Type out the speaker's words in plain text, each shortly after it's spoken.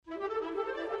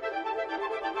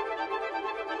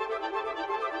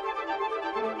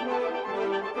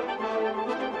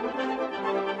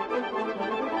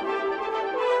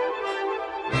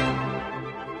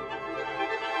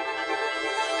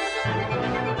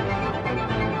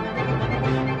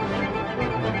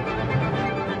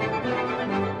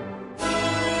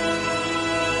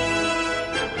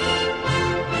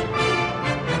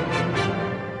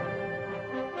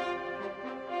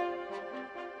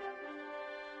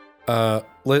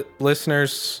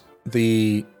Listeners,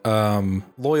 the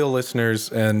loyal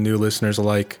listeners and new listeners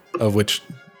alike, of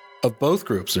both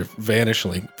groups are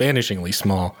vanishingly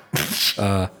small.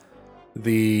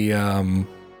 The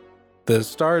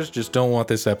stars just don't want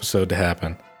this episode to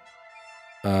happen.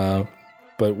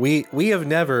 But we have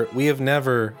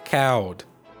never cowed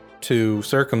to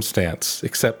circumstance,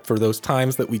 except for those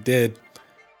times that we did,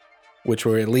 which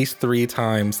were at least 3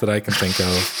 times that I can think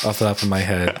of off the top of my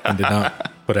head, and did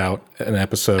not put out an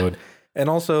episode. And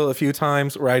also a few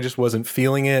times where I just wasn't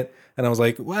feeling it, and I was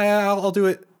like, well, I'll do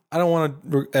it. I don't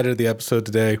want to edit the episode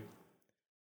today.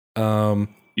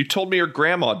 You told me your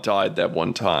grandma died that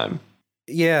one time.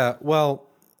 Yeah, well,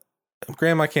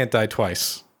 grandma can't die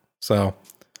twice, so...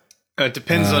 It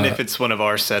depends on if it's one of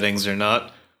our settings or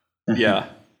not. Yeah.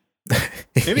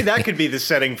 Maybe that could be the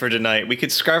setting for tonight. We could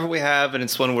describe what we have, and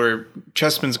it's one where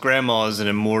Chessman's grandma is an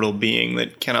immortal being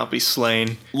that cannot be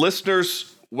slain.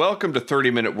 Listeners, welcome to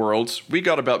 30-Minute Worlds. We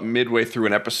got about midway through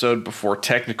an episode before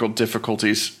technical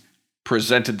difficulties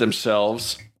presented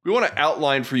themselves. We want to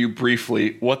outline for you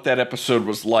briefly what that episode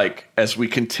was like as we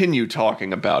continue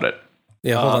talking about it.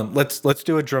 Yeah, hold on. Let's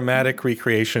do a dramatic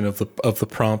recreation of the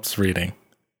prompts reading.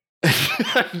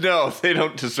 No, they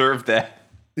don't deserve that.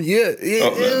 Yeah,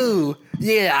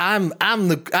 I'm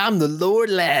the Lord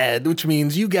Lad, which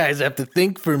means you guys have to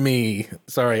think for me.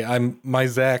 Sorry, my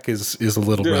Zach is a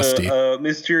little rusty.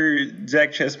 Mr.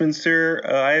 Zach Chessman, sir,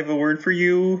 I have a word for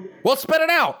you. Well, spit it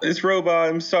out. This robot,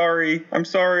 I'm sorry.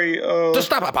 Just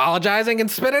stop apologizing and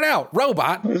spit it out,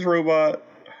 robot. This robot.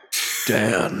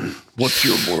 Dan, what's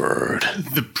your word?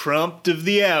 The prompt of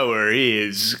the hour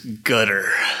is gutter.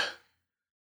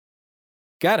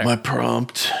 Got it. My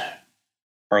prompt.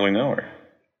 Hardly know her.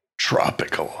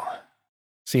 Tropical.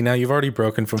 See, now you've already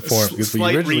broken from form because we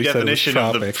originally said it was redefinition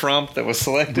tropic. of the prompt that was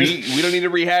selected. We don't need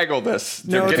to rehaggle this.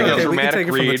 No, it's okay. We can take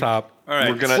it from the top. All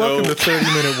right. Welcome to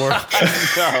 30-Minute World.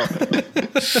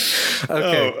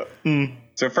 Okay.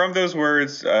 So from those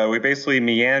words, we basically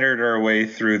meandered our way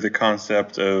through the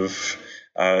concept of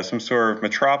some sort of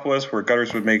metropolis where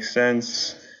gutters would make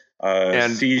sense.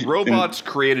 And robots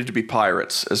created to be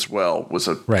pirates as well was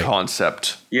a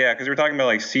concept. Yeah, because we're talking about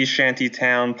like sea shanty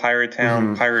town, pirate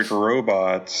pirate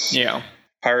robots. Yeah.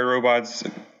 Pirate robots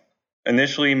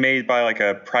initially made by like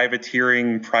a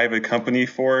privateering private company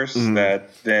force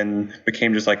that then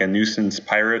became just like a nuisance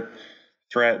pirate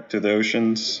threat to the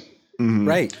oceans. Mm-hmm.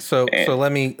 Right. So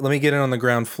let me get in on the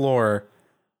ground floor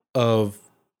of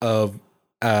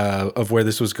where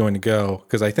this was going to go,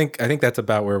 because I think that's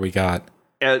about where we got.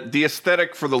 The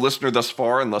aesthetic for the listener thus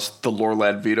far, unless the lore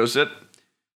lad vetoes it,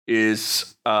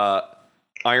 is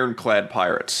ironclad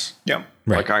pirates. Yeah,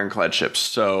 like ironclad ships.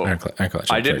 So ironclad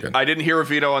ships, I didn't hear a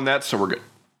veto on that, so we're good.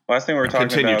 Last thing we're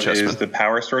talking about is the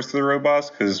power source of the robots,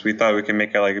 because we thought we could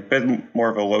make it like a bit more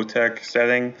of a low-tech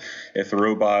setting if the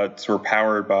robots were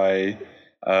powered by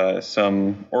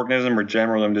some organism or gem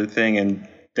or limited thing. And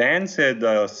Dan said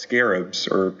scarabs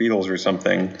or beetles or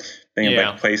something. Being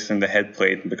like placed in the head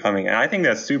plate and becoming, and I think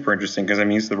that's super interesting because it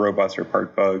means the robots are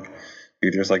part bug.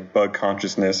 There's like bug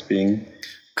consciousness being.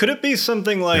 Could it be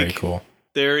something like very cool.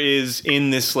 There is in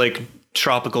this like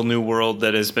tropical new world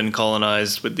that has been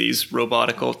colonized with these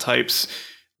robotical types?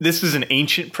 This is an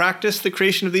ancient practice, the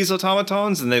creation of these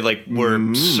automatons, and they like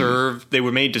were served. They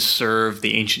were made to serve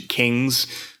the ancient kings,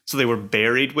 so they were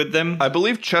buried with them. I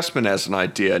believe Chessman has an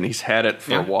idea, and he's had it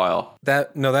for a while.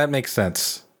 That makes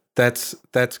sense.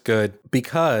 That's good,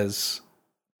 because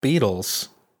beetles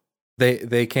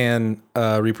they can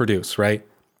reproduce, right?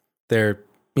 They're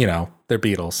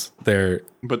beetles. But they're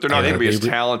not going to be as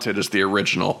talented as the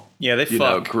original. Yeah, they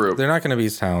fuck group. They're not going to be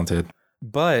as talented.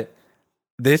 But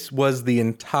this was the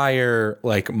entire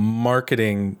like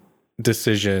marketing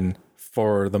decision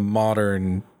for the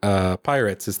modern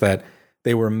pirates, is that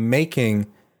they were making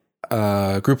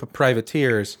a group of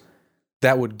privateers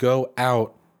that would go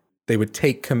out. They would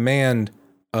take command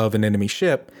of an enemy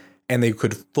ship, and they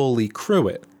could fully crew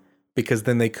it, because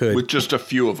then they could... With just a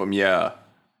few of them, yeah.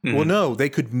 Mm-hmm. Well, no, they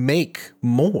could make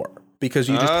more, because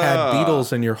you just had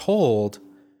beetles in your hold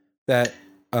that...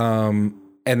 and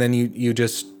then you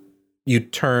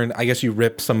turn... I guess you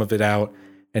rip some of it out,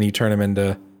 and you turn them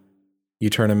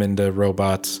into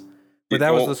robots. But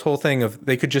that was this whole thing of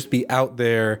they could just be out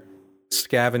there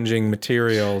scavenging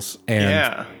materials and...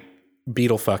 Yeah.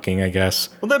 Beetle fucking, I guess.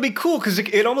 Well, that'd be cool, because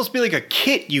it'd almost be like a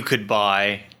kit you could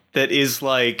buy that is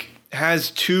like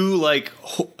has two like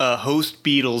host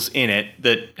beetles in it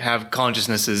that have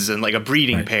consciousnesses, and like a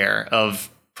breeding pair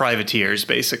of privateers,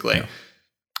 basically. Yeah.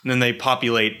 And then they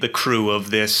populate the crew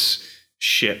of this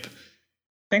ship.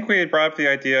 I think we had brought up the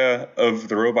idea of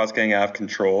the robots getting out of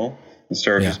control.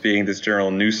 instead of just being this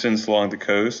general nuisance along the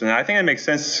coast. And I think it makes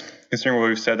sense considering what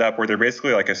we've set up, where they're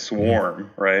basically like a swarm,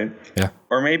 right? Yeah.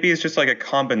 Or maybe it's just like a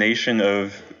combination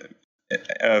of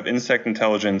insect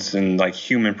intelligence and like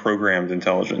human programmed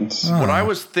intelligence. What I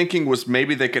was thinking was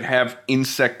maybe they could have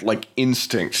insect like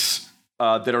instincts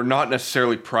that are not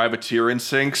necessarily privateer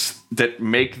instincts that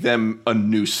make them a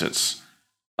nuisance.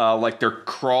 Like they're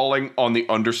crawling on the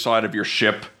underside of your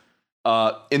ship.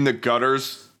 In the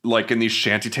gutters, like in these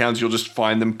shanty towns, you'll just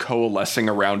find them coalescing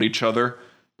around each other,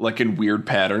 like in weird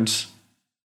patterns.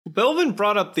 Belvin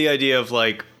brought up the idea of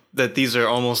like that these are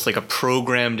almost like a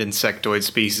programmed insectoid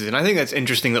species, and I think that's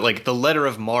interesting that like the letter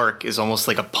of mark is almost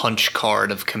like a punch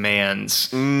card of commands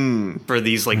for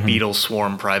these like beetle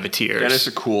swarm privateers. That is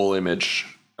a cool image.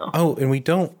 Oh, and we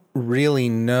don't really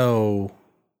know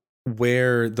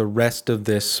where the rest of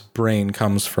this brain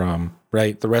comes from,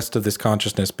 right? The rest of this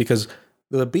consciousness, because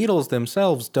the beetles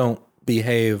themselves don't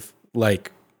behave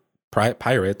like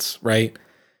pirates, right?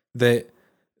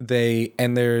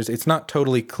 It's not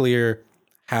totally clear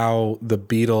how the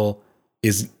beetle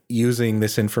is using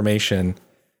this information.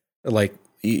 Like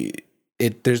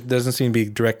there doesn't seem to be a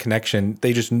direct connection.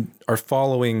 They just are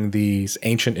following these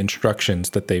ancient instructions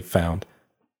that they've found.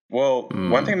 Well,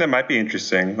 one thing that might be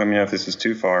interesting, let me know if this is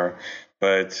too far,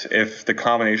 but if the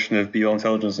combination of beetle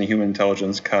intelligence and human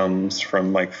intelligence comes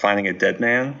from like finding a dead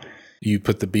man. You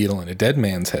put the beetle in a dead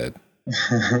man's head.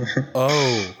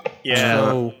 Oh. Yeah.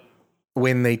 So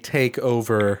when they take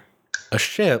over a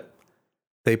ship,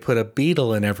 they put a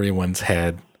beetle in everyone's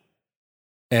head,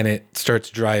 and it starts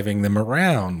driving them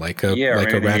around like a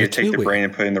Ratatouille. You take the brain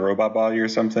and put it in the robot body or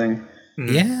something.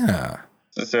 Yeah.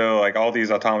 So like all these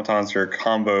automatons are a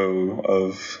combo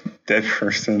of dead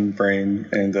person brain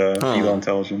and beetle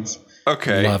intelligence.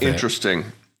 Okay, Love interesting.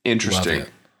 Love it.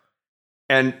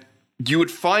 And you would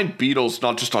find beetles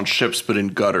not just on ships, but in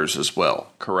gutters as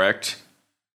well, correct?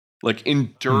 Like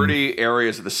in dirty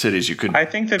areas of the cities, you could. I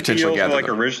think the beetles would like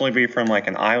originally be from like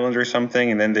an island or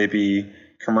something, and then they'd be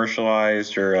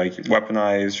commercialized or like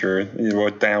weaponized, or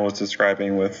what Dan was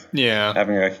describing with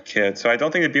having like a kid. So I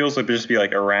don't think the beetles would just be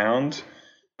like around,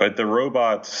 but the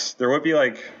robots, there would be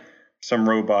like some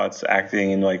robots acting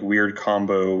in like weird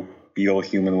combo beetle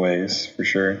human ways for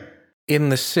sure. In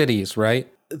the cities, right?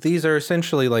 These are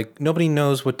essentially like nobody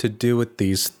knows what to do with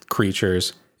these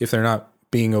creatures if they're not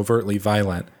being overtly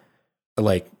violent,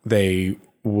 like they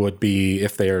would be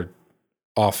if they are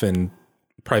often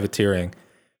privateering.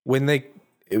 When they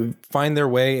find their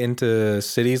way into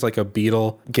cities, like a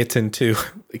beetle gets into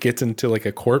like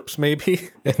a corpse maybe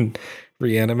and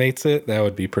reanimates it, that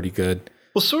would be pretty good.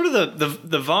 Well, sort of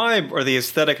the vibe or the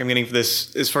aesthetic I'm getting for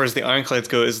this, as far as the Ironclads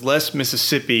go, is less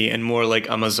Mississippi and more like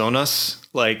Amazonas,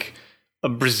 like a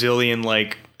Brazilian,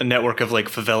 like a network of like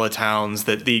favela towns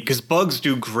because bugs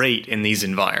do great in these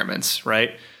environments,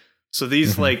 right? So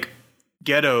these like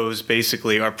ghettos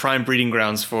basically are prime breeding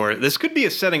grounds for, this could be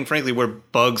a setting, frankly, where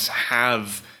bugs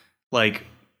have like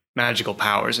magical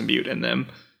powers imbued in them.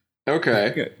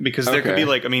 Okay. Because there could be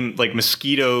like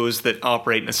mosquitoes that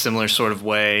operate in a similar sort of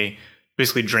way,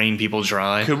 basically drain people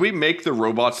dry. Could we make the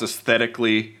robots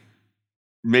aesthetically,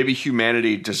 maybe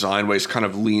humanity design-wise kind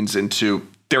of leans into,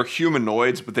 they're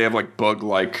humanoids, but they have like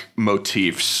bug-like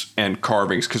motifs and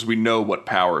carvings because we know what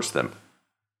powers them.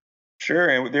 Sure,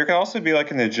 and there could also be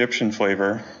like an Egyptian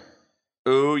flavor.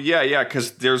 Oh, yeah,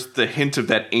 because there's the hint of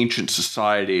that ancient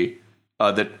society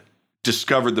that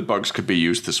discovered the bugs could be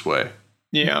used this way.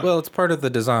 Yeah. Well, it's part of the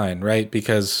design, right?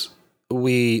 Because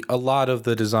a lot of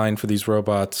the design for these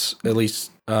robots, at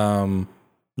least the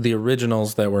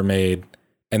originals that were made,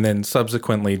 and then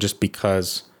subsequently just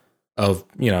because of,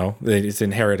 it's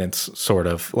inheritance, sort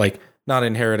of. Like, not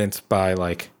inheritance by,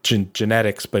 like,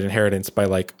 genetics, but inheritance by,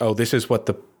 like, oh, this is what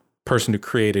the person who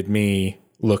created me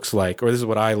looks like, or this is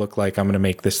what I look like. I'm going to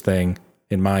make this thing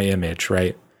in my image,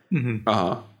 right? Mm-hmm.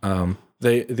 Uh-huh.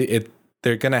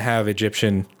 They're going to have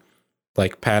Egyptian,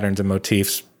 like, patterns and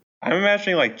motifs. I'm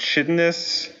imagining, like,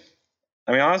 Chidness.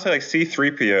 I mean, honestly, like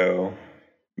C-3PO,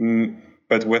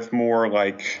 but with more,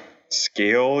 like,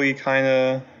 scale-y kind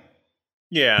of...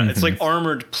 Yeah, it's like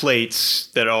armored plates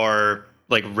that are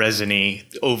like resiny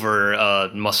over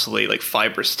muscly, like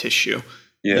fibrous tissue.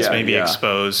 Yeah, that's maybe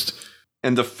exposed.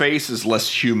 And the face is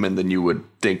less human than you would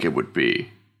think it would be.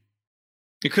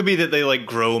 It could be that they like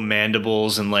grow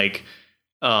mandibles and like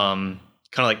kind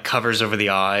of like covers over the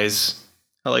eyes.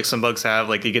 Like some bugs have,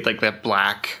 like you get like that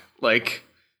black, like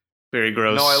very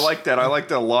gross. No, I like that. I like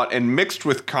that a lot. And mixed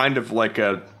with kind of like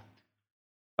a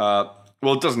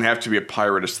well, it doesn't have to be a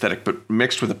pirate aesthetic, but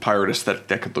mixed with a pirate aesthetic,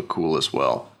 that could look cool as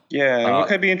well. Yeah, what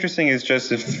could be interesting is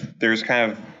just if there's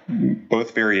kind of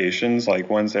both variations, like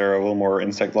ones that are a little more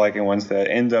insect-like and ones that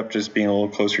end up just being a little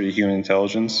closer to human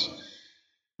intelligence.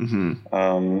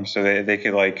 Mm-hmm. So they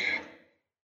could like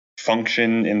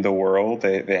function in the world.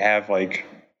 They have like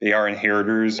they are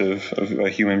inheritors of a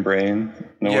human brain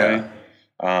in a way.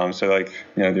 So like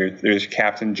there's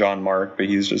Captain John Mark, but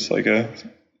he's just like a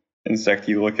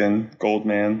insecty looking gold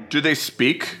man. Do they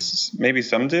speak? Maybe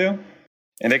some do,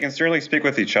 and they can certainly speak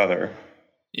with each other.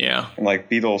 Yeah. And like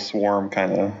beetle swarm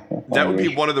kind of. That would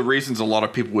be one of the reasons a lot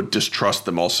of people would distrust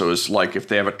them also, is like if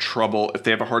they have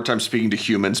a hard time speaking to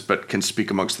humans but can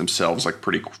speak amongst themselves like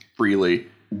pretty freely.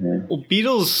 Mm-hmm. Well,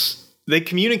 beetles, they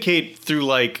communicate through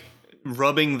like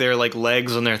rubbing their like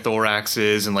legs on their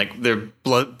thoraxes and like they're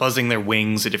buzzing their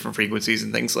wings at different frequencies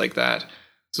and things like that.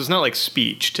 So it's not like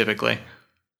speech typically.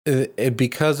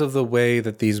 Because of the way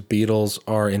that these beetles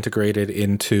are integrated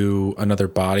into another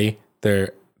body,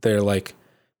 they're like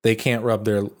they can't rub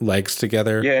their legs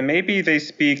together. Yeah, and maybe they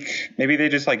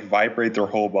just like vibrate their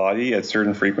whole body at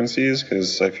certain frequencies,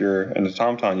 because if you're an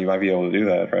automaton, you might be able to do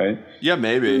that, right? Yeah,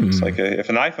 maybe. It's like if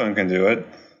an iPhone can do it.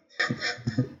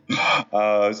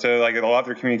 So like a lot of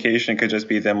their communication could just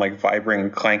be them like vibrating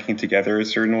and clanking together in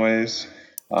certain ways.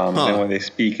 And when they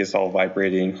speak, it's all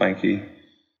vibrating and clanky.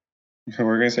 What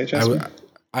were we going to say, Jasper?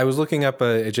 I was looking up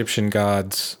Egyptian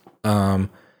gods.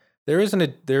 There is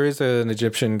an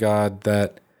Egyptian god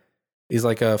that is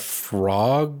like a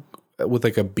frog with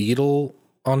like a beetle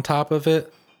on top of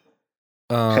it.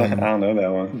 I don't know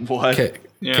that one. What?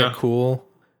 Cool.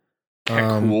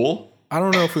 Cool. I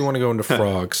don't know if we want to go into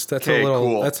frogs. That's a little.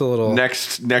 Cool. That's a little.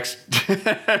 Next.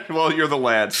 Well, you're the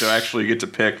lad, so actually you get to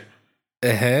pick.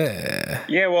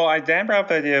 Yeah, well, Dan brought up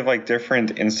the idea of like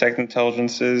different insect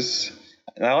intelligences,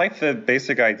 and I like the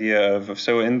basic idea of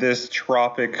so in this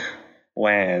tropic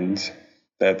land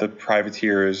that the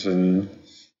privateers and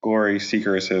glory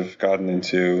seekers have gotten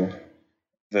into,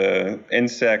 the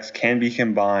insects can be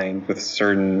combined with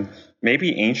certain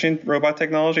maybe ancient robot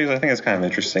technologies. I think it's kind of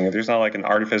interesting. There's not like an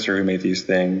artificer who made these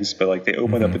things, but like they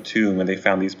opened up a tomb and they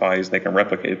found these bodies and they can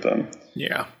replicate them.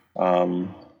 Yeah.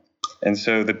 And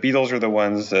so the beetles are the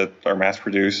ones that are mass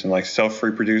produced and like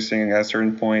self-reproducing at a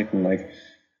certain point and like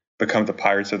become the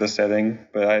pirates of the setting.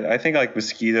 But I think like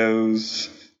mosquitoes,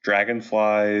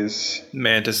 dragonflies,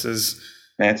 mantises,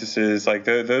 like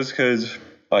those could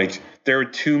like there are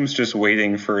tombs just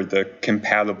waiting for the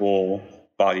compatible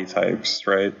body types,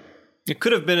 right? It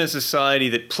could have been a society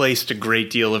that placed a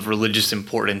great deal of religious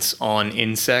importance on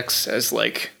insects as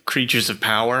like creatures of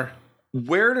power.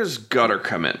 Where does Gutter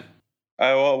come in?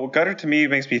 Well, Gutter to me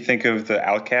makes me think of the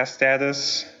outcast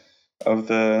status of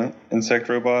the insect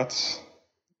robots,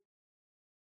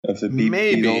 of the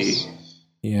beetles.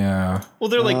 Yeah. Well,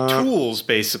 they're like tools,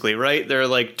 basically, right? They're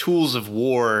like tools of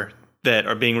war that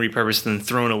are being repurposed and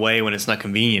thrown away when it's not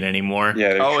convenient anymore.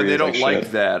 Yeah. And they don't like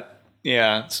that.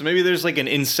 Yeah. So maybe there's like an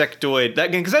insectoid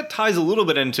that because that ties a little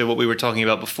bit into what we were talking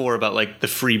about before about like the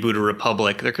Freebooter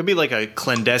Republic. There could be like a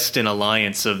clandestine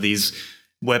alliance of these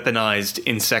weaponized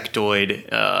insectoid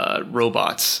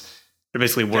robots. They're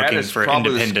basically working for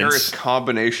independence. That is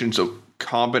probably the scariest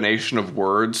combination of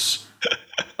words.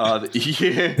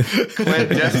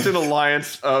 Clandestine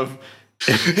alliance of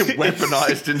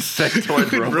weaponized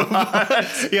insectoid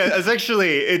robots. Yeah,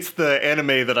 it's the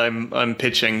anime that I'm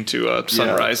pitching to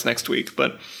Sunrise next week.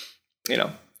 But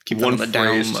keep one on the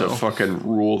phrase down to fucking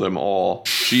rule them all.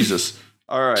 Jesus.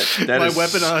 All right, that my is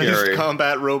weaponized scary.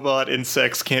 combat robot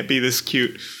insects can't be this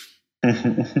cute.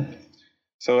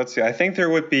 So let's see. I think there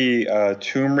would be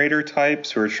Tomb Raider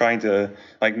types who are trying to,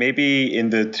 like maybe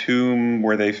in the tomb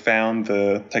where they found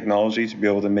the technology to be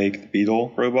able to make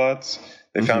beetle robots,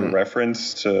 they found a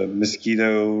reference to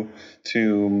mosquito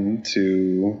tomb,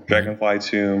 to dragonfly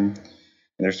tomb,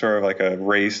 and there's sort of like a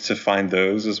race to find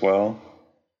those as well.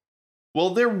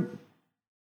 Well, there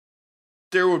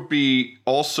would be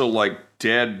also like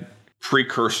dead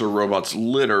precursor robots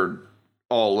littered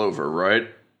all over, right?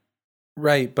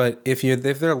 Right, but if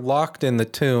they're locked in the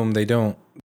tomb, they don't.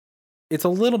 It's a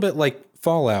little bit like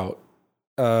Fallout,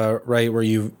 right? Where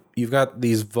you've got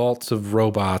these vaults of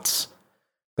robots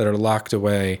that are locked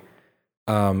away,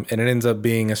 and it ends up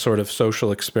being a sort of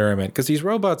social experiment because these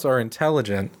robots are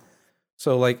intelligent.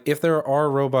 So, like, if there are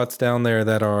robots down there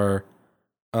that are,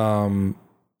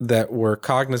 that were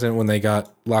cognizant when they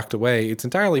got locked away, it's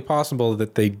entirely possible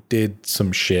that they did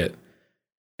some shit.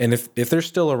 And if they're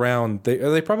still around,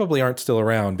 they probably aren't still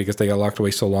around because they got locked away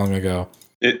so long ago.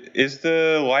 Is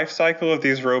the life cycle of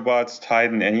these robots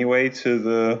tied in any way to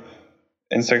the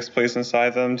insects placed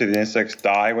inside them? Do the insects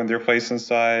die when they're placed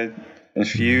inside?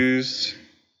 Infused?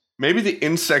 Maybe the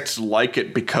insects like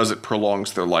it because it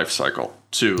prolongs their life cycle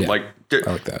too. Yeah, like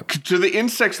I like that. To the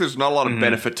insects, there's not a lot of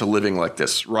benefit to living like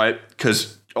this, right?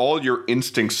 Because all your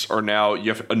instincts are now,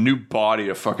 you have a new body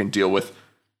to fucking deal with.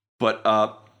 But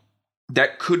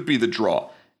that could be the draw,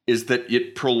 is that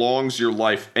it prolongs your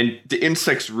life. And the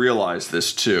insects realize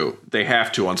this too. They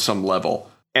have to on some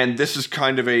level. And this is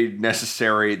kind of a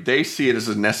necessary, they see it as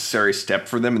a necessary step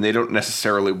for them, and they don't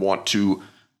necessarily want to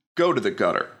go to the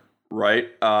gutter, right?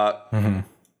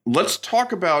 Let's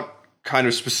talk about kind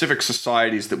of specific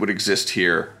societies that would exist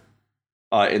here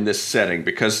in this setting,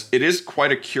 because it is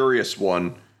quite a curious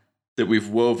one that we've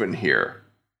woven here.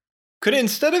 Could it,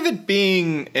 instead of it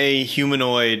being a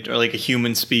humanoid or like a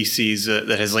human species that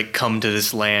has like come to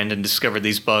this land and discovered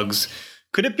these bugs,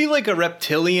 could it be like a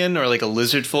reptilian or like a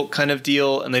lizard folk kind of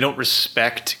deal, and they don't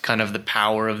respect kind of the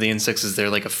power of the insects as they're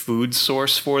like a food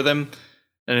source for them,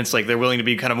 and it's like they're willing to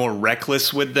be kind of more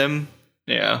reckless with them?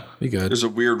 Yeah. Be good. There's a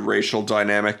weird racial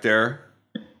dynamic there.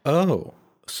 Oh,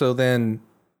 so then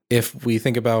if we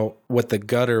think about what the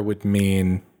gutter would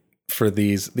mean for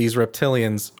these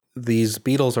reptilians, these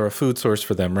beetles are a food source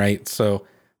for them, right? So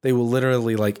they will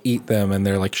literally like eat them, and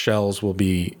their like shells will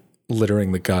be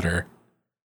littering the gutter.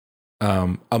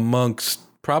 Amongst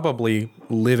probably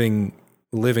living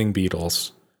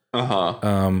beetles,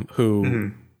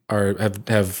 who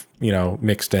have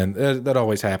mixed in. That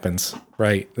always happens,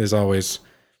 right? There's always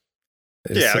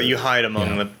you hide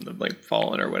among the like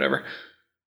fallen or whatever.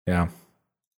 Yeah.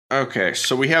 Okay,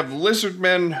 so we have lizard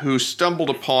men who stumbled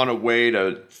upon a way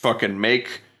to fucking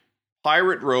make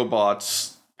pirate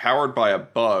robots powered by a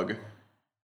bug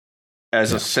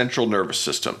as a central nervous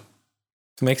system.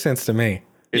 It makes sense to me.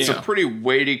 It's a pretty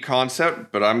weighty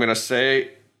concept, but I'm going to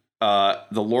say the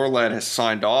lore lad has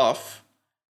signed off,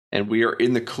 and we are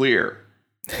in the clear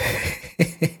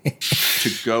to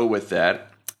go with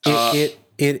that. It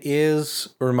is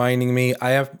reminding me.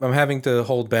 I'm having to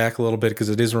hold back a little bit because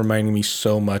it is reminding me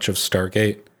so much of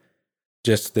Stargate.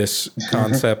 Just this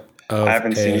concept of I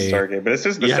haven't seen Stargate, but this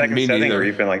is the second setting neither. where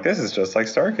you've been like, this is just like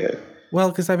Stargate. Well,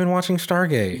 because I've been watching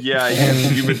Stargate. Yeah,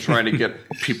 you've been trying to get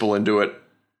people into it.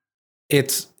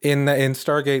 It's in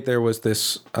Stargate. There was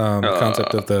this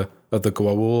concept of the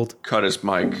Goa'uld. Cut his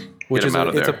mic. Which Get is him out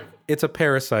of there. It's a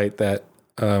parasite that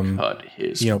Cut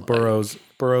his mic.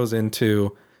 burrows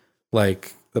into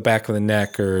like the back of the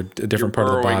neck or a different part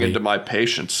of the body. Into my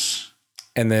patience.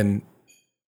 And then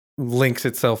links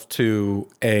itself to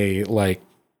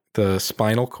the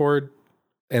spinal cord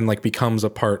and like becomes a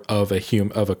part of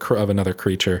of another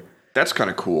creature. That's kind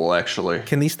of cool, actually.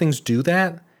 Can these things do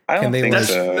that? I don't think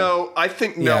so. No, I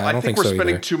think I don't think we're so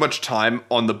spending either. too much time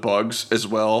on the bugs as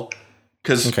well,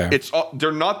 because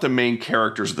they're not the main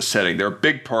characters of the setting. They're a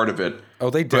big part of it. Oh,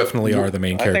 they definitely are the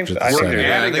main characters. I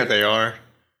think they are.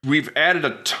 We've added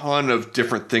a ton of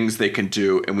different things they can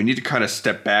do, and we need to kind of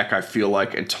step back, I feel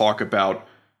like, and talk about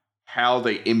how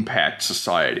they impact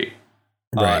society,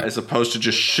 as opposed to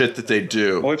just shit that they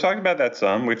do. Well, we've talked about that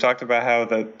some. We've talked about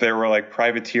how there were like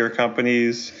privateer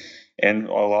companies, and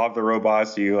a lot of the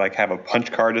robots, you like have a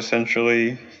punch card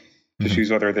essentially to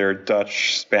choose whether they're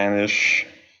Dutch, Spanish,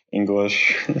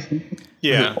 English.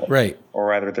 Yeah. Right. Or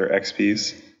rather they're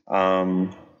XPs.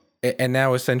 And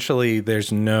now essentially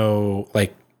there's no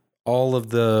like all of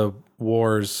the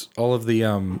wars, all of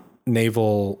the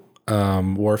naval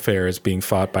warfare is being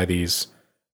fought by these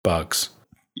bugs.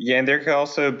 Yeah, and there could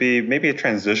also be maybe a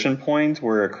transition point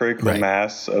where a critical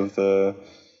mass of the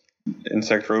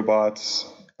insect robots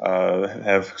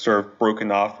have sort of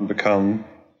broken off and become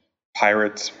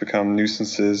pirates, become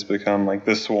nuisances, become like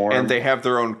the swarm. And they have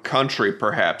their own country,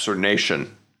 perhaps, or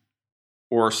nation,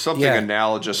 or something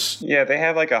analogous. Yeah, they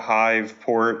have like a hive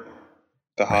port,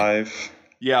 the hive.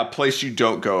 Yeah, a place you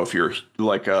don't go if you're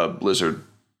like a lizard,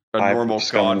 a normal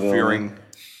God-fearing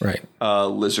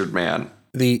lizard man.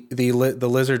 The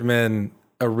lizard men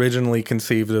originally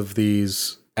conceived of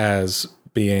these as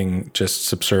being just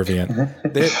subservient. I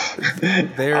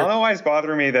don't know why it's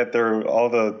bothering me that they're all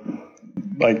the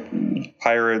like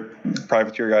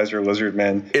privateer guys are lizard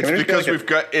men. It's because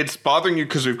it's bothering you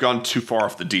because we've gone too far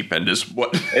off the deep end. Is what?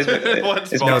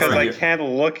 It's because I can't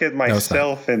look at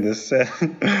myself in this set.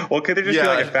 Well, could there just be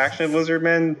like a faction of lizard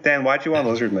men? Dan, why'd you want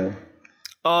lizard men?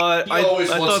 He always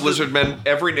wants lizard men.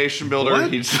 Every nation builder,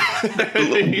 he's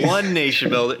one nation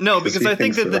builder. No, because I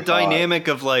think that the dynamic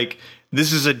of like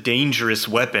this is a dangerous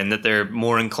weapon that they're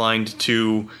more inclined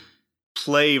to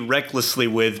play recklessly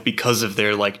with because of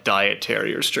their like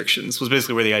dietary restrictions was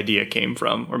basically where the idea came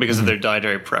from, or because of their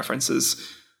dietary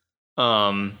preferences.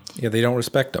 Yeah, they don't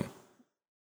respect them.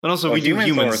 And also, we do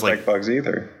humans don't respect bugs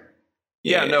either.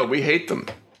 Yeah, no, we hate them.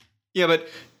 Yeah, but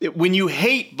when you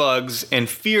hate bugs and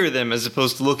fear them as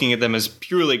opposed to looking at them as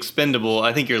purely expendable,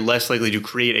 I think you're less likely to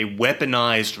create a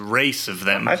weaponized race of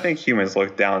them. I think humans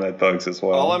look down at bugs as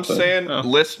well. All I'm saying,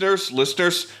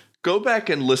 listeners, go back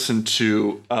and listen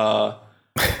to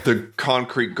the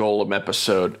Concrete Golem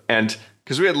episode, and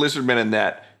because we had Lizardmen in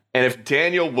that, and if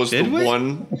Daniel was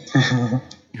one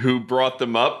who brought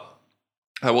them up,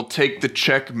 I will take the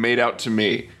check made out to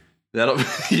me.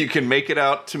 You can make it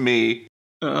out to me.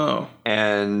 Oh.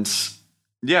 And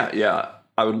yeah,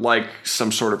 I would like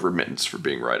some sort of remittance for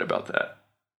being right about that,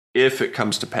 if it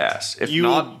comes to pass. If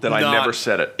not, then I never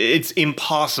said it. It's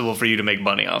impossible for you to make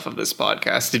money off of this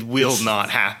podcast. It will not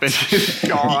happen.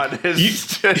 God, you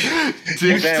still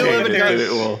haven't gotten it.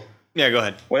 Well, yeah, go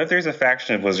ahead. What if there's a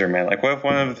faction of Lizardmen? Like, what if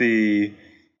one of the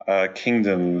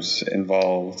kingdoms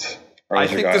involved? I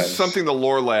think this is something the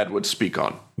Lore Lad would speak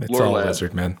on. It's all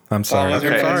Lizardmen. I'm sorry.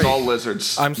 Okay, it's all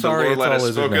lizards. I'm sorry, it's all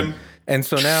Lizardmen. And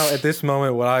so now, at this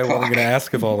moment, what I'm going to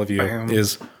ask of all of you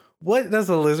is, what does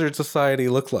a lizard society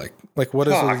look like? Like, what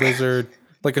is a lizard?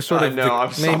 Like a sort of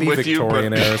maybe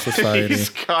Victorian era society.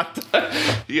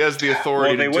 He has the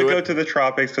authority. Well, they would go to the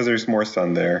tropics because there's more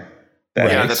sun there.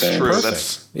 That's true.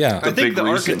 I think the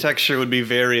architecture would be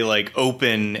very like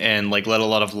open and like let a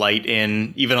lot of light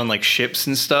in, even on like ships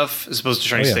and stuff, as opposed to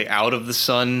trying to stay out of the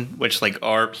sun, which like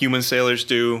our human sailors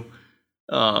do.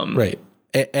 Right,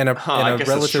 and a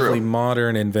relatively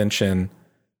modern invention,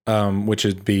 which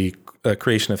would be a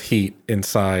creation of heat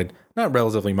inside. Not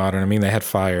relatively modern. I mean, they had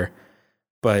fire,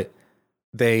 but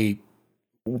they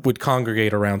would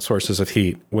congregate around sources of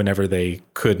heat whenever they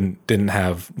didn't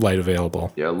have light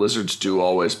available. Yeah, lizards do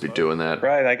always be doing that.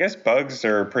 Right, I guess bugs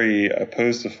are pretty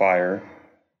opposed to fire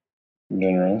in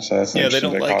general, so that's they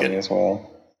don't like it as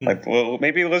well. Like, well,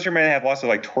 maybe lizardmen have lots of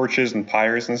like torches and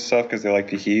pyres and stuff because they like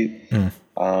the heat.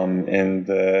 And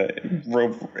the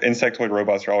insectoid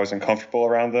robots are always uncomfortable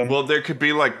around them. Well, there could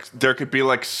be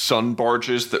like sun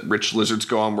barges that rich lizards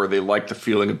go on where they like the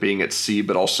feeling of being at sea,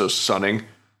 but also sunning.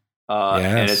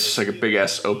 And it's just like a big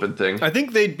ass open thing. I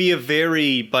think they'd be a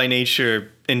very, by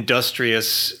nature,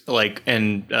 industrious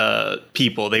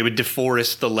people. They would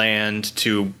deforest the land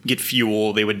to get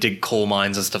fuel. They would dig coal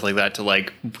mines and stuff like that to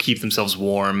like keep themselves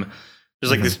warm.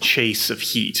 There's like this chase of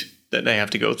heat that they have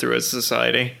to go through as a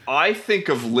society. I think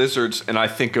of lizards, and I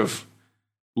think of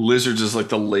lizards as like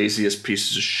the laziest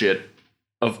pieces of shit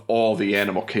of all the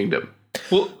animal kingdom.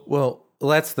 Well,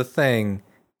 that's the thing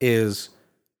is,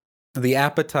 the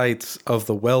appetites of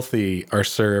the wealthy are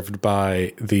served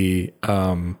by the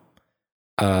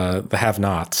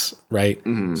have-nots, right?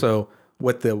 Mm-hmm. So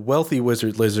what the wealthy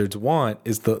lizards want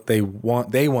is they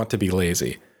want to be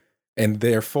lazy, and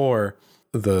therefore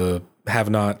the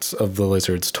have-nots of the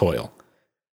lizards toil.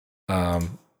 And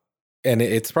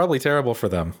it's probably terrible for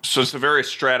them. So it's a very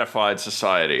stratified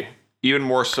society, even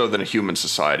more so than a human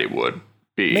society would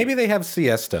be. Maybe they have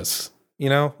siestas. You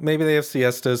know, maybe they have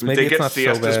siestas. Maybe it's not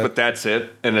siestas, so bad. But that's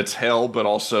it, and it's hell. But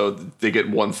also, they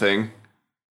get one thing.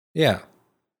 Yeah.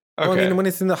 Okay. Well, I mean, when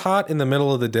it's in the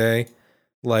middle of the day,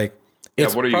 like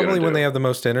it's probably when they have the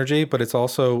most energy. But it's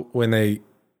also when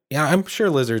I'm sure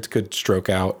lizards could stroke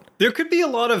out. There could be a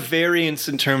lot of variance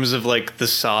in terms of like the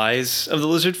size of the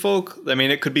lizard folk. I mean,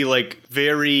 it could be like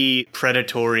very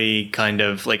predatory kind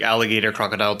of like alligator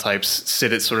crocodile types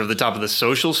sit at sort of the top of the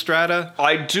social strata.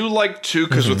 I do like too,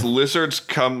 because with lizards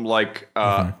come like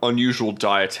unusual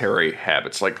dietary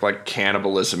habits, like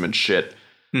cannibalism and shit.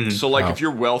 So like if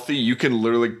you're wealthy, you can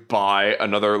literally buy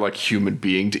another like human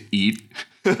being to eat.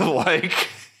 Like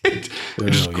it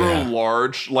just grow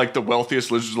large. Like the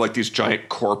wealthiest lizards are like these giant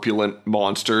corpulent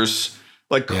monsters,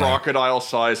 like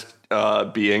crocodile-sized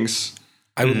beings.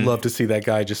 I would love to see that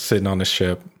guy just sitting on a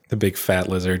ship, the big fat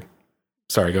lizard.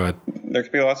 Sorry, go ahead. There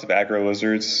could be lots of aggro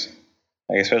lizards,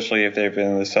 like especially if they've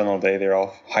been in the sun all day. They're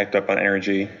all hyped up on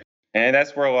energy, and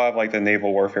that's where a lot of like the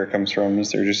naval warfare comes from.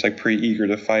 Is they're just like pretty eager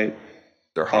to fight.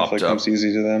 They're conflict comes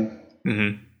easy to them.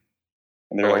 Mm-hmm.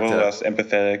 And they're a little less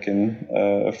empathetic and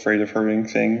afraid of hurting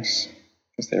things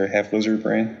because they have lizard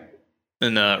brain.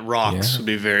 And rocks would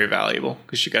be very valuable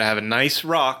because you got to have a nice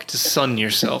rock to sun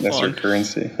yourself That's on. That's your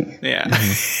currency. Yeah.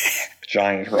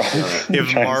 Giant rocks. You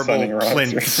have marble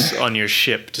plinths on your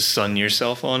ship to sun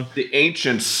yourself on. The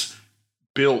ancients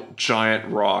built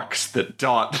giant rocks that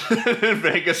dot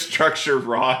mega structure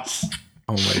rocks.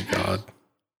 Oh my god.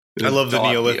 I love the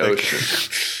Neolithic.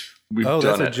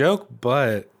 That's a joke,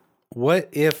 but what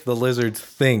if the lizards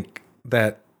think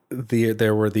that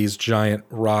there were these giant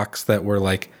rocks that were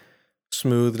like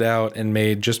smoothed out and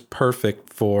made just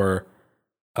perfect for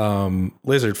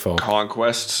lizard folk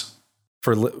conquests,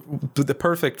 for the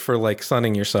perfect for like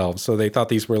sunning yourselves? So they thought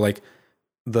these were like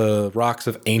the rocks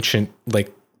of ancient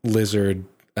like lizard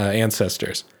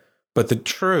ancestors. But the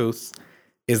truth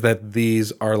is that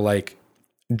these are like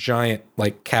giant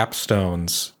like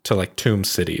capstones to like tomb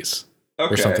cities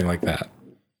or something like that.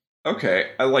 Okay,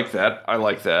 I like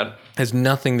that. Has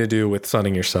nothing to do with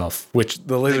sunning yourself, which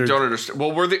the lizards don't understand.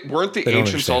 Well, weren't the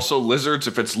ancients also lizards?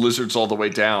 If it's lizards all the way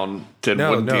down, then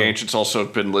wouldn't the ancients also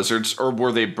have been lizards, or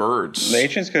were they birds? The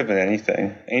ancients could have been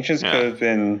anything. Ancients could have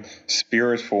been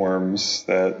spirit forms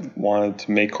that wanted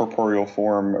to make corporeal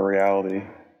form a reality.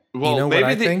 Well, you know what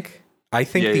I think? I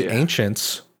think the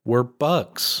ancients were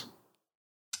bugs.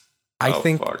 I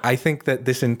think that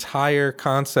this entire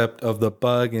concept of the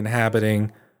bug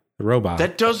inhabiting the robot.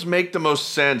 That does make the most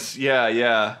sense.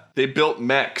 Yeah. They built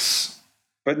mechs.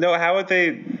 But no, how would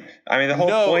they? I mean, the whole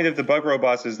point of the bug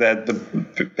robots is that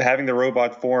having the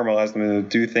robot form allows them to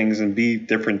do things and be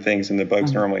different things than the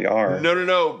bugs normally are.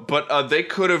 No. But they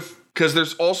could have, because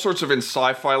there's all sorts of in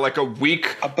sci-fi, like a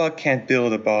bug can't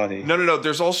build a body. No.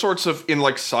 There's all sorts of in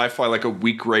like sci-fi, like a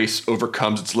weak race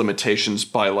overcomes its limitations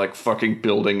by like fucking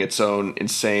building its own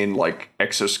insane like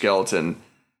exoskeleton.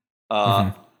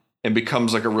 And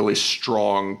becomes like a really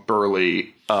strong,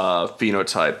 burly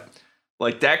phenotype.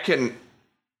 Like that can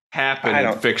happen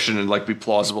in fiction and like be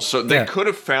plausible. So they could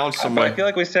have found some way. I feel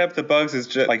like we set up the bugs as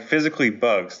just like physically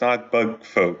bugs, not bug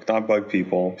folk, not bug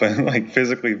people, but like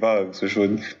physically bugs, which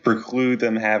would preclude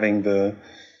them having the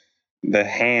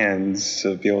hands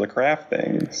to be able to craft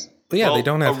things. Yeah, they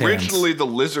don't have originally hands. The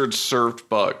lizards served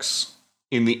bugs.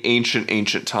 In the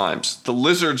ancient times, the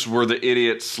lizards were the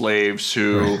idiot slaves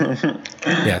who.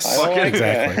 Yes,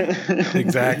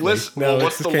 exactly. What's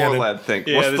the lore lad think?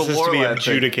 Yeah, what's this the is lore to be lad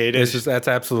adjudicated. That's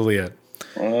absolutely it.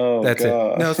 Oh, that's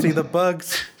God. it. No, see the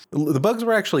bugs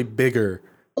were actually bigger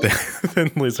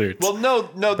than lizards. Well,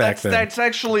 no, that's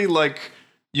actually like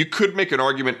you could make an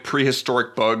argument.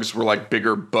 Prehistoric bugs were like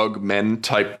bigger bug men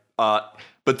type, but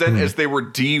then as they were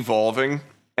devolving.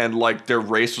 And like their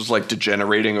race was like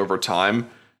degenerating over time.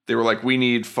 They were like, we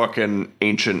need fucking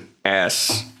ancient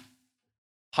ass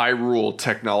Hyrule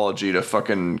technology to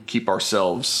fucking keep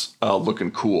ourselves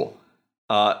looking cool.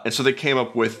 And so they came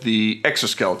up with the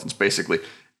exoskeletons, basically.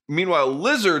 Meanwhile,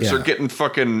 lizards are getting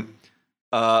fucking.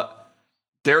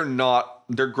 Their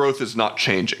growth is not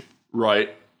changing,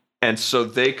 right? And so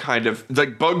they kind of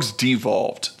like bugs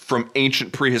devolved from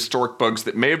ancient prehistoric bugs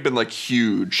that may have been like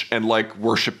huge and like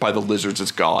worshipped by the lizards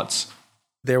as gods.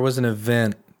 There was an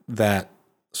event that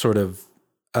sort of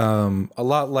a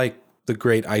lot like the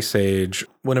Great Ice Age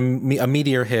when a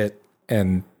meteor hit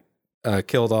and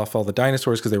killed off all the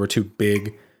dinosaurs because they were too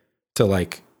big to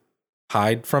like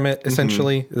hide from it,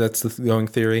 essentially. That's the going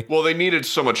theory. Well, they needed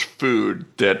so much food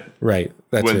that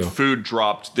when food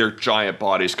dropped, their giant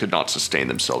bodies could not sustain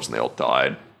themselves and they all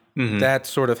died. That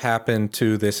sort of happened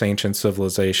to this ancient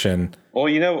civilization.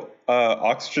 Well,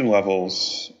 oxygen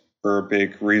levels are a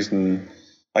big reason.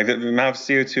 Like the amount of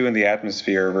CO2 in the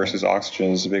atmosphere versus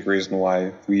oxygen is a big reason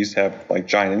why we used to have like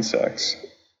giant insects.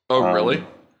 Oh, really?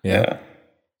 Yeah.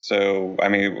 So, I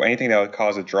mean, anything that would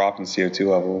cause a drop in CO2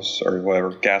 levels or whatever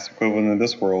gas equivalent in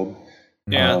this world,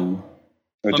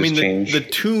 would just change. The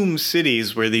tomb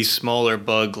cities where these smaller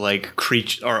bug-like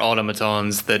are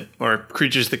automatons or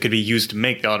creatures that could be used to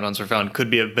make the automatons were found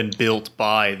could have been built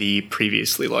by the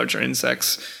previously larger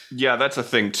insects. Yeah, that's a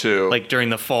thing too. Like during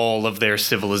the fall of their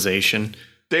civilization.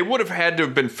 They would have had to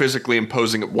have been physically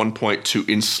imposing at one point to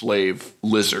enslave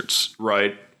lizards,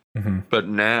 right? But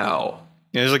now...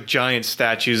 Yeah, there's like giant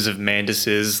statues of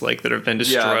mantises like that have been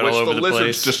destroyed all over the place. The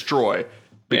lizards destroy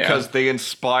because they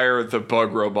inspire the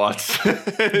bug robots.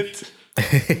 This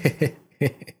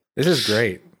is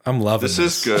great. I'm loving this.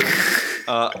 This is good.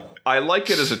 I like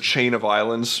it as a chain of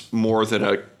islands more than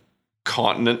a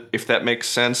continent, if that makes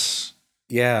sense.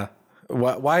 Yeah.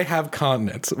 Why have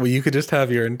continents? Well, you could just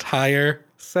have your entire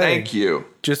setting. Thank you.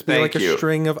 Just be like a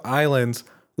string of islands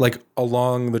like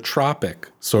along the tropic,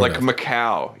 sort of. Like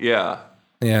Macau, yeah.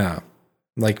 Yeah,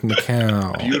 like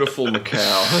Macau. Beautiful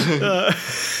Macau.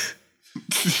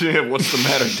 What's the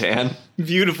matter, Dan?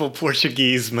 Beautiful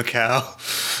Portuguese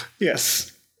Macau.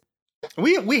 Yes.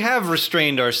 We have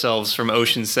restrained ourselves from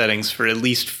ocean settings for at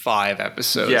least 5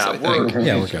 episodes. Yeah, we're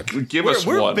good.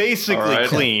 We're one. Basically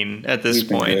clean at this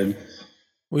point.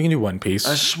 We can do one piece.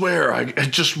 I swear, I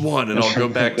just one, and I'll go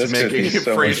back to making a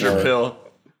Fraser pill.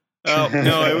 Oh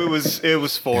no! It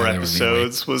was 4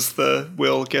 episodes. Was the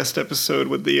Will guest episode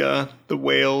with the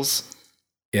whales?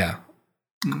 Yeah.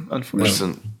 Unfortunately,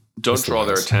 listen, don't draw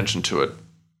their attention to it,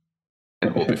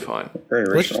 and we'll be fine.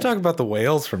 Let's just talk about the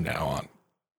whales from now on.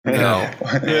 No,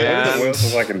 the whales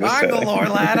look like in this I'm the lore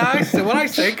lad. I say what I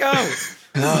say goes.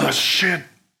 Oh shit!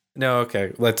 No,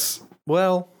 okay. We'll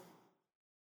Well,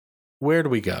 where do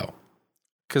we go?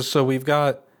 Because so we've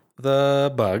got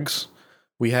the bugs,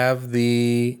 we have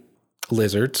the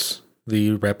lizards,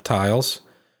 the reptiles,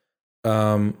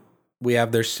 we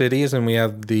have their cities, and we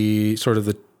have the sort of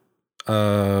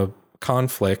the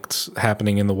conflicts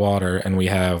happening in the water, and we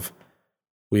have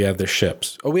their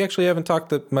ships. Oh, we actually haven't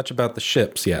talked much about the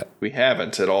ships yet. We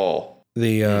haven't at all.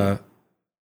 I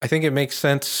think it makes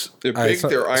sense. They're big.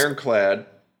 They're ironclad.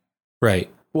 Right.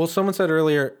 Well, someone said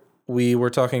earlier we were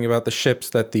talking about the ships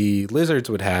that the lizards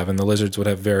would have, and the lizards would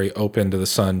have very open to the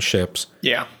sun ships.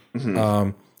 Yeah.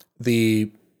 Mm-hmm.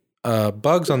 The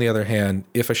bugs, on the other hand,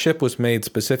 if a ship was made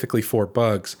specifically for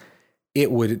bugs, it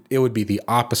would be the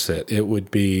opposite. It would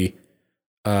be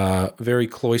very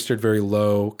cloistered, very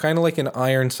low, kind of like an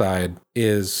Ironside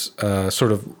is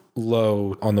sort of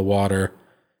low on the water.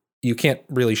 You can't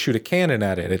really shoot a cannon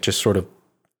at it. It just sort of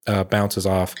bounces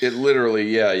off. It literally,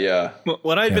 yeah.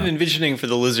 What I've been envisioning for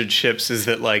the lizard ships is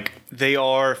that, like, they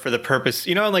are for the purpose,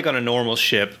 like on a normal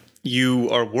ship, you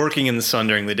are working in the sun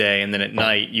during the day, and then at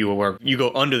night you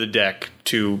go under the deck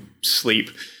to sleep.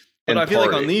 But I feel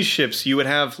like on these ships, you would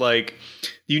have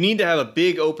you need to have a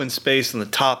big open space on the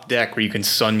top deck where you can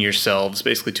sun yourselves,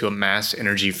 basically to amass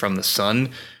energy from the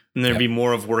sun. And there'd be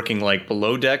more of working like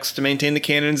below decks to maintain the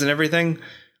cannons and everything.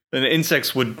 And the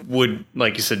insects would,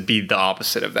 like you said, be the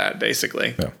opposite of that,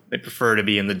 basically. Yeah. They prefer to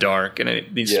be in the dark, and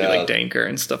it needs to be like Danker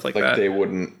and stuff like that. Like they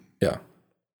wouldn't. Yeah.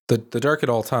 The dark at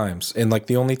all times. And like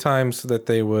the only times that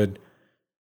they would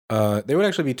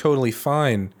actually be totally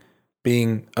fine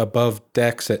being above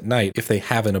decks at night if they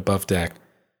have an above deck,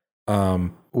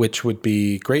 which would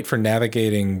be great for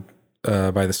navigating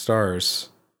by the stars,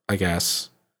 I guess.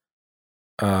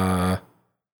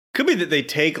 Could be that they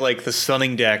take like the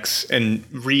sunning decks and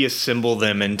reassemble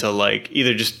them into like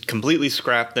either just completely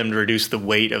scrap them to reduce the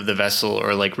weight of the vessel,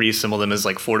 or like reassemble them as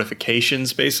like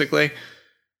fortifications, basically.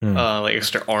 Like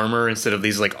extra armor instead of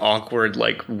these like awkward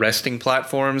like resting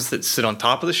platforms that sit on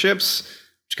top of the ships,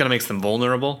 which kind of makes them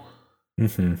vulnerable.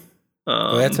 Mm-hmm.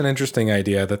 Well, that's an interesting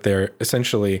idea, that they're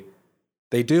essentially,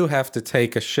 they do have to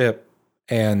take a ship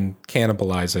and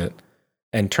cannibalize it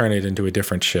and turn it into a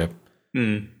different ship.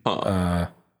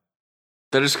 That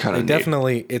is kind of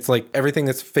definitely, it's like everything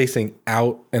that's facing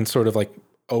out and sort of like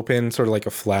open, sort of like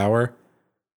a flower,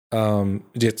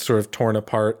 gets sort of torn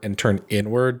apart and turned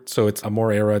inward. So it's a more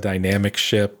aerodynamic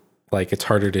ship. Like it's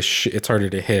harder to it's harder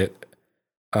to hit.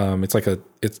 It's like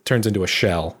it turns into a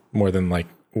shell more than like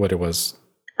what it was.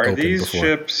 Are these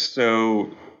ships? So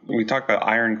we talk about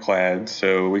ironclad.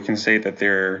 So we can say that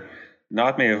they're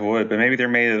not made of wood, but maybe they're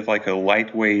made of like a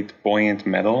lightweight, buoyant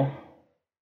metal.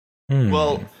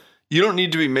 Well, you don't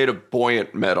need to be made of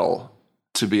buoyant metal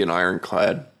to be an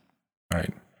ironclad.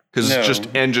 Right. Because it's just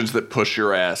engines that push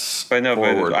your ass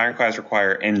forward. But ironclads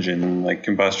require engine, like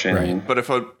combustion. Right. But if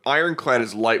an ironclad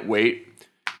is lightweight,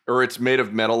 or it's made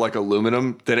of metal like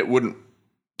aluminum, then it wouldn't...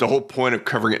 The whole point of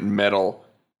covering it in metal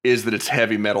is that it's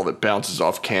heavy metal that bounces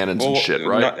off cannons and shit,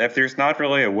 right? If there's not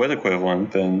really a wood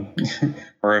equivalent, then...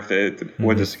 or if the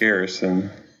wood is scarce,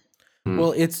 then...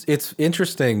 Well, it's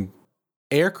interesting.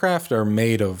 Aircraft are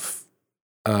made of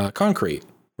concrete,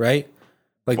 right?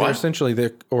 Like they're essentially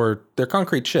they're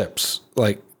concrete ships.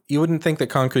 Like you wouldn't think that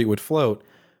concrete would float,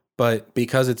 but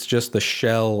because it's just the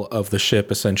shell of the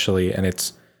ship essentially, and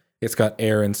it's got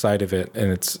air inside of it,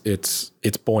 and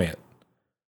it's buoyant.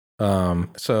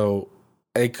 So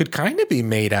it could kind of be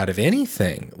made out of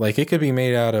anything. Like it could be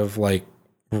made out of like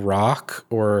rock,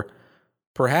 or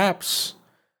perhaps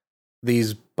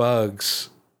these bugs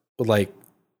would like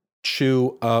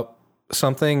chew up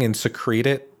something and secrete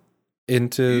it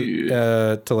into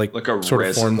to like a sort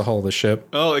of form the hull of the ship.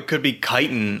 Oh, it could be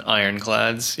chitin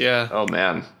ironclads. Yeah. Oh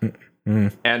man.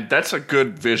 And that's a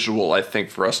good visual, I think,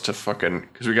 for us to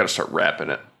because we got to start wrapping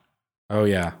it. Oh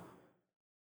yeah.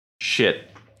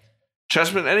 Shit.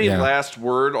 Chessman, any last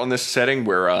word on this setting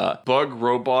where bug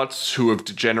robots who have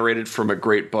degenerated from a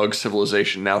great bug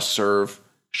civilization now serve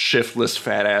shiftless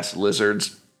fat ass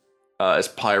lizards as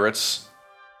pirates?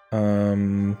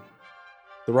 The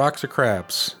rocks are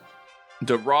crabs.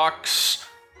 The rocks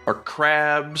are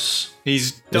crabs.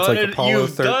 He's done it's like it. Apollo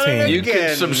 13. You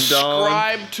can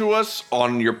subscribe to us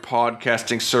on your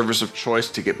podcasting service of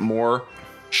choice to get more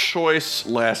choice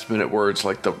last-minute words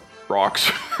like the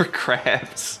rocks are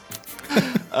crabs.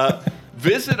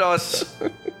 Visit us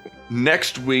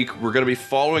next week. We're going to be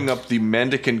following up the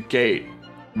Mendicant Gate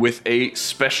with a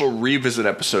special revisit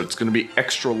episode. It's going to be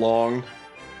extra long.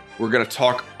 We're going to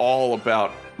talk all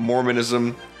about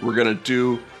Mormonism. We're going to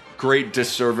do great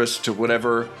disservice to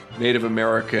whatever Native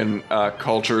American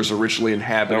cultures originally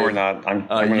inhabited. No, we're not. I'm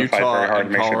going to fight very hard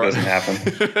to make sure it doesn't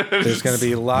happen. There's going to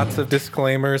be lots of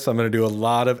disclaimers. I'm going to do a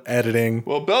lot of editing.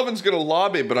 Well, Belvin's going to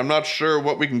lobby, but I'm not sure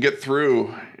what we can get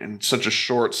through in such a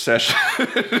short session.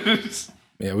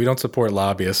 Yeah, we don't support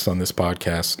lobbyists on this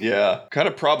podcast. Yeah, kind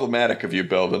of problematic of you,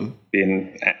 Belvin.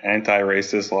 Being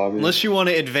anti-racist lobbyist. Unless you want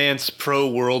to advance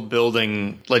pro-world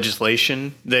building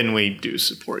legislation, then we do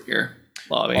support your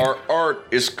lobby. Our art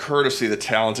is courtesy of the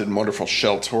talented and wonderful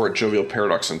Shell Tor at Jovial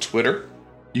Paradox on Twitter.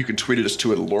 You can tweet at us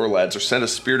too at LoreLads or send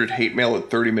us spirited hate mail at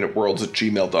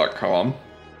 30minuteworlds@gmail.com.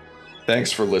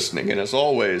 Thanks for listening, and as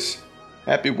always,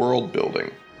 happy world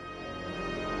building.